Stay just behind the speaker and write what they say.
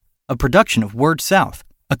a production of Word South,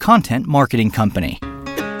 a content marketing company.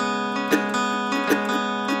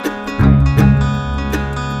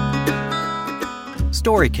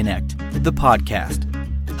 Story Connect, the podcast,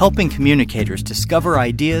 helping communicators discover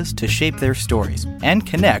ideas to shape their stories and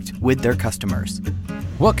connect with their customers.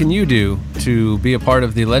 What can you do to be a part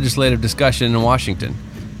of the legislative discussion in Washington?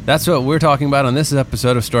 That's what we're talking about on this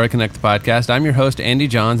episode of Story Connect, the podcast. I'm your host, Andy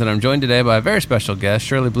Johns, and I'm joined today by a very special guest,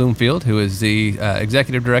 Shirley Bloomfield, who is the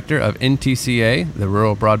Executive Director of NTCA, the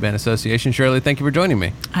Rural Broadband Association. Shirley, thank you for joining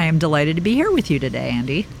me. I am delighted to be here with you today,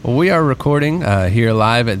 Andy. Well, we are recording here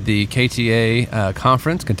live at the KTA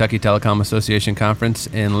conference, Kentucky Telecom Association conference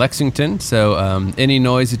in Lexington. So any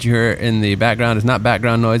noise that you hear in the background is not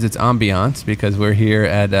background noise, it's ambiance, because we're here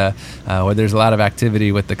at where there's a lot of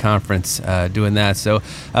activity with the conference doing that. So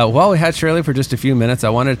while we had Shirley for just a few minutes, I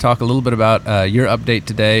wanted to talk a little bit about your update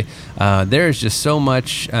today. There is just so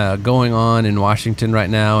much going on in Washington right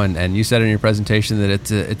now, and you said in your presentation that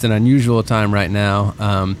it's an unusual time right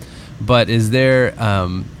now. But is there,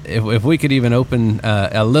 if we could even open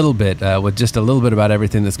a little bit with just a little bit about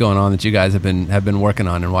everything that's going on that you guys have been working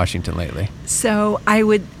on in Washington lately? So I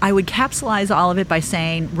would capsulize all of it by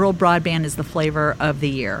saying rural broadband is the flavor of the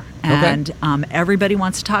year, and everybody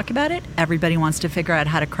wants to talk about it. Everybody wants to figure out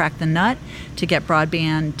how to crack the nut to get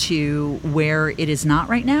broadband to where it is not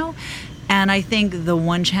right now. And I think the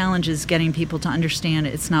one challenge is getting people to understand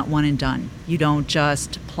it's not one and done. You don't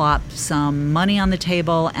just plop some money on the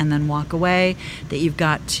table and then walk away, that you've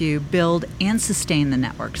got to build and sustain the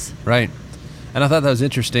networks. Right. And I thought that was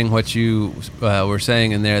interesting what you were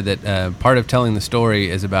saying in there, that part of telling the story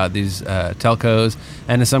is about these telcos,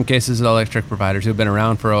 and in some cases electric providers who have been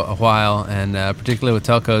around for a while, and particularly with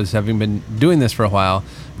telcos having been doing this for a while,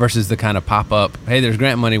 versus the kind of pop-up, hey, there's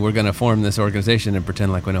grant money, we're going to form this organization and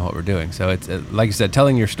pretend like we know what we're doing. So it's, like you said,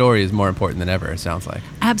 telling your story is more important than ever, it sounds like.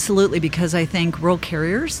 Absolutely, because I think rural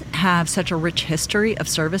carriers have such a rich history of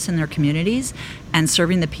service in their communities and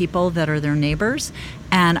serving the people that are their neighbors.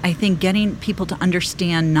 And I think getting people to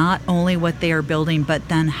understand not only what they are building, but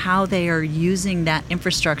then how they are using that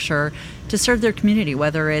infrastructure to serve their community,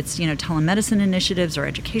 whether it's, telemedicine initiatives or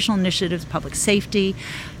educational initiatives, public safety.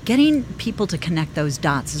 Getting people to connect those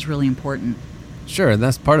dots is really important. Sure, and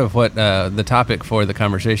that's part of what the topic for the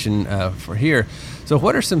conversation for here. So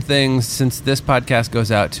what are some things, since this podcast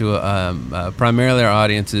goes out to primarily our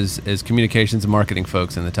audience is communications and marketing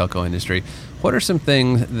folks in the telco industry, what are some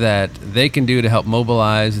things that they can do to help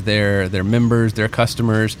mobilize their members, their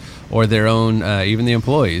customers, or their own, even the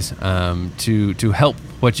employees, to help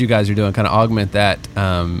what you guys are doing, kind of augment that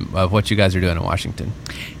of what you guys are doing in Washington?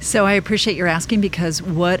 So I appreciate your asking, because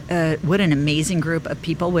what an amazing group of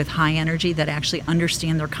people with high energy that actually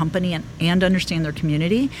understand their company and understand their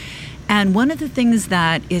community. And one of the things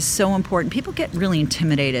that is so important, people get really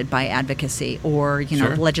intimidated by advocacy or,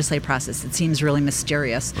 Sure. the legislative process. It seems really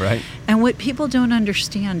mysterious. Right. And what people don't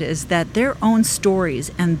understand is that their own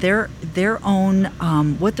stories and their own,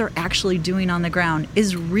 what they're actually doing on the ground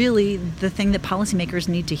is really the thing that policymakers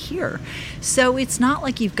need to hear. So it's not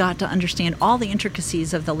like you've got to understand all the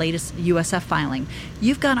intricacies of the latest USF filing.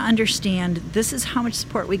 You've got to understand this is how much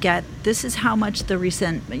support we get. This is how much the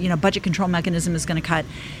recent, budget control mechanism is going to cut.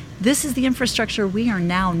 This is the infrastructure we are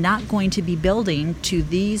now not going to be building to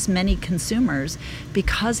these many consumers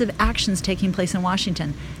because of actions taking place in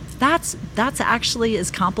Washington. That's actually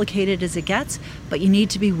as complicated as it gets, but you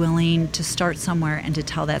need to be willing to start somewhere and to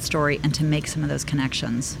tell that story and to make some of those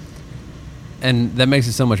connections. And that makes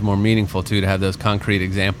it so much more meaningful, too, to have those concrete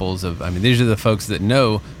examples of, these are the folks that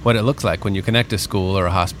know what it looks like when you connect a school or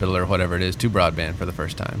a hospital or whatever it is to broadband for the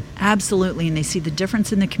first time. Absolutely, and they see the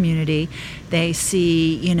difference in the community. They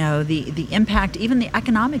see, the impact, even the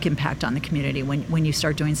economic impact on the community when you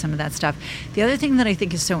start doing some of that stuff. The other thing that I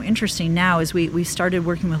think is so interesting now is we started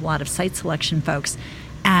working with a lot of site selection folks,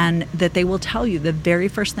 and that they will tell you the very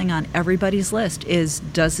first thing on everybody's list is,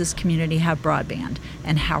 does this community have broadband,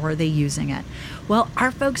 and how are they using it? Well,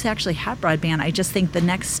 our folks actually have broadband. I just think the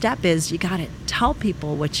next step is you got to tell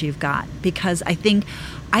people what you've got, because I think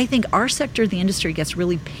our sector of the industry gets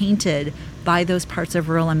really painted by those parts of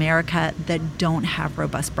rural America that don't have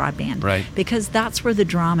robust broadband. Right. Because that's where the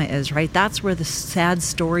drama is, right? That's where the sad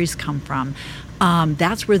stories come from.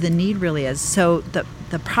 That's where the need really is. So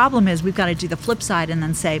the problem is we've got to do the flip side and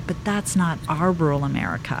then say, but that's not our rural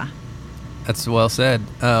America. That's well said.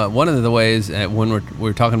 One of the ways when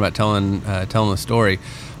we're talking about telling the story,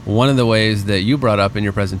 one of the ways that you brought up in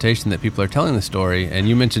your presentation that people are telling the story, and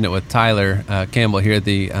you mentioned it with Tyler Campbell here,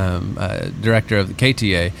 the director of the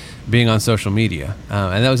KTA, being on social media.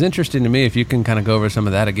 And that was interesting to me. If you can kind of go over some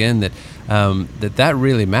of that again, that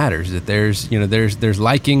really matters, that there's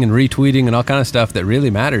liking and retweeting and all kind of stuff that really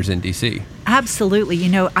matters in DC. Absolutely.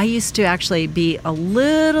 I used to actually be a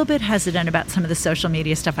little bit hesitant about some of the social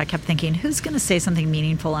media stuff. I kept thinking, who's going to say something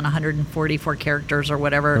meaningful in 144 characters or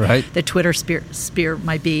whatever the Twitter sphere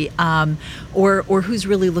might be, or who's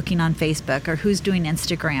really looking on Facebook, or who's doing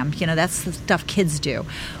Instagram. That's the stuff kids do.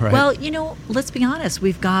 Right. Well, let's be honest.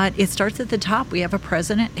 It starts at the top. We have a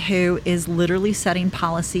president who is literally setting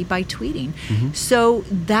policy by tweeting. Mm-hmm. So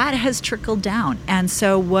that has trickled down. And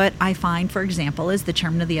so what I find, for example, is the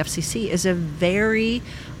chairman of the FCC is a very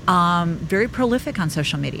prolific on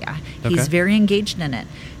social media. Okay. He's very engaged in it.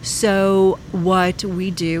 So what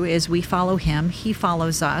we do is we follow him, he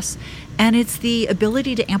follows us, and it's the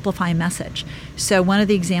ability to amplify a message. So one of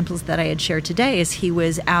the examples that I had shared today is he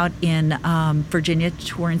was out in Virginia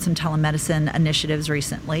touring some telemedicine initiatives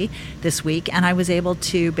recently this week, and I was able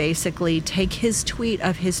to basically take his tweet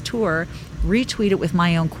of his tour, retweet it with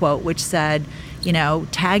my own quote, which said,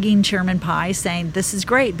 tagging Chairman Pai, saying this is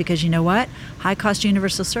great because you know what? High-cost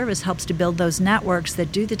universal service helps to build those networks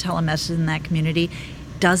that do the telemedicine in that community.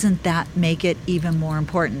 Doesn't that make it even more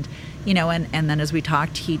important? And then as we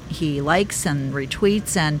talked, he likes and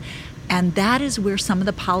retweets, and that is where some of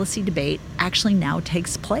the policy debate actually now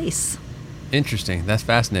takes place. Interesting. That's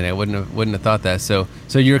fascinating. I wouldn't have thought that. So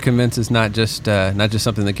you're convinced it's not just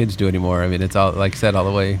something the kids do anymore. I mean, it's all, like I said, all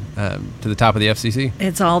the way to the top of the FCC.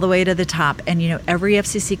 It's all the way to the top, and every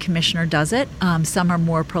FCC commissioner does it. Some are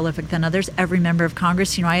more prolific than others. Every member of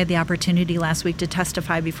Congress. I had the opportunity last week to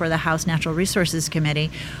testify before the House Natural Resources Committee.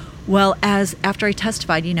 Well, after I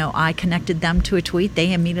testified, I connected them to a tweet.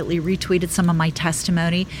 They immediately retweeted some of my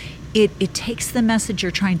testimony. It takes the message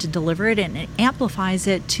you're trying to deliver it, and it amplifies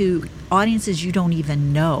it to audiences you don't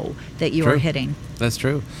even know that you are hitting. That's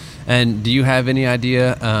true. And do you have any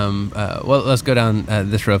idea? Well, let's go down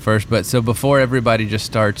this road first. But so before everybody just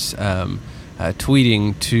starts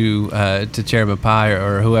tweeting to Chairman Pai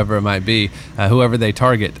or whoever it might be, whoever they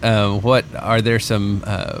target, what are there some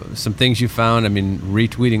things you found? I mean,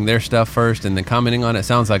 retweeting their stuff first and then commenting on it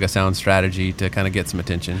sounds like a sound strategy to kind of get some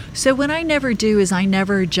attention. So what I never do is I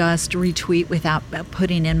never just retweet without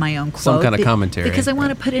putting in my own quote. Some kind of commentary. Because I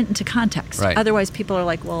want to put it into context. Right. Otherwise people are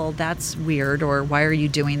like, well, that's weird, or why are you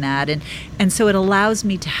doing that? And so it allows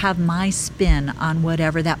me to have my spin on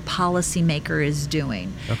whatever that policymaker is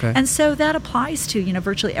doing. Okay. And so that applies to,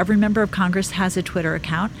 virtually every member of Congress has a Twitter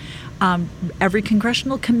account. Every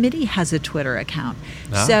congressional committee has a Twitter account.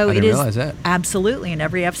 So I didn't realize that. Absolutely. And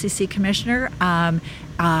every FCC commissioner,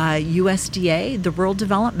 USDA, the Rural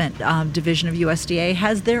Development Division of USDA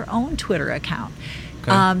has their own Twitter account.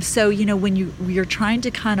 Okay. So, when you're trying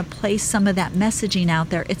to kind of place some of that messaging out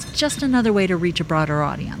there, it's just another way to reach a broader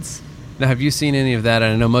audience. Now, have you seen any of that?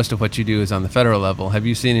 I know most of what you do is on the federal level. Have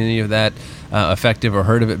you seen any of that effective or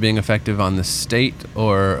heard of it being effective on the state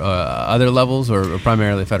or other levels, or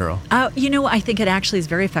primarily federal? I think it actually is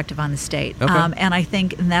very effective on the state. Okay. And I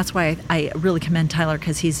think, and that's why I really commend Tyler,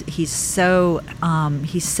 because he's so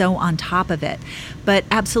on top of it. But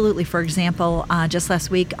absolutely, for example, just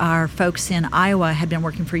last week, our folks in Iowa had been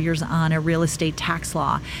working for years on a real estate tax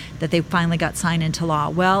law that they finally got signed into law.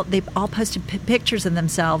 Well, they all posted pictures of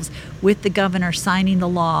themselves with the governor signing the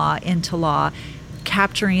law into law,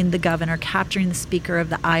 capturing the governor, capturing the speaker of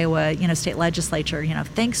the Iowa, state legislature.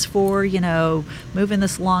 Thanks for, moving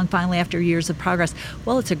this along finally after years of progress.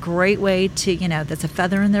 Well, it's a great way to, that's a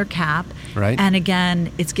feather in their cap. Right. And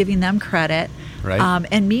again, it's giving them credit. Right.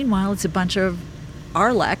 And meanwhile, it's a bunch of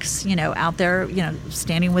Arlex, out there,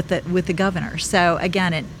 standing with the governor. So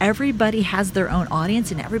again, and everybody has their own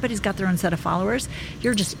audience, and everybody's got their own set of followers.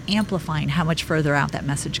 You're just amplifying how much further out that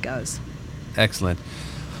message goes. Excellent.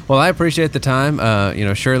 Well, I appreciate the time.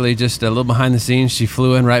 Shirley, just a little behind the scenes. She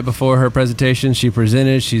flew in right before her presentation. She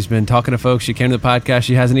presented. She's been talking to folks. She came to the podcast.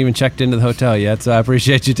 She hasn't even checked into the hotel yet. So I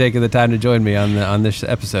appreciate you taking the time to join me on this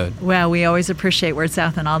episode. Well, we always appreciate Word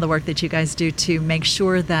South and all the work that you guys do to make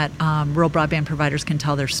sure that rural broadband providers can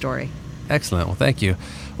tell their story. Excellent. Well, thank you.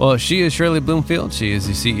 Well, she is Shirley Bloomfield. She is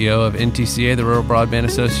the CEO of NTCA, the Rural Broadband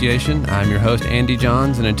Association. I'm your host, Andy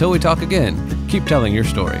Johns. And until we talk again, keep telling your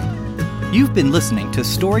story. You've been listening to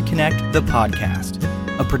Story Connect, the podcast,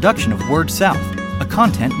 a production of Word South, a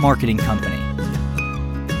content marketing company.